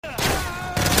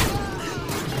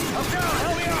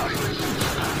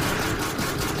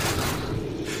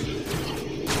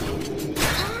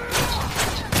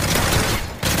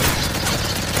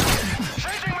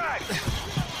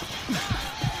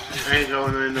I ain't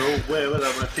going in nowhere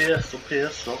without my pistol.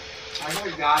 I know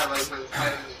he got it like he was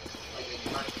fighting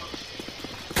like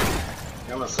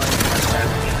a I'm a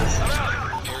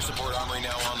psychopath. Air support armory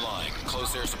now online.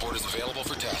 Close air support is available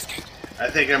for tasking. I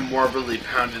think I morbidly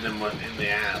pounded him in the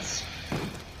ass.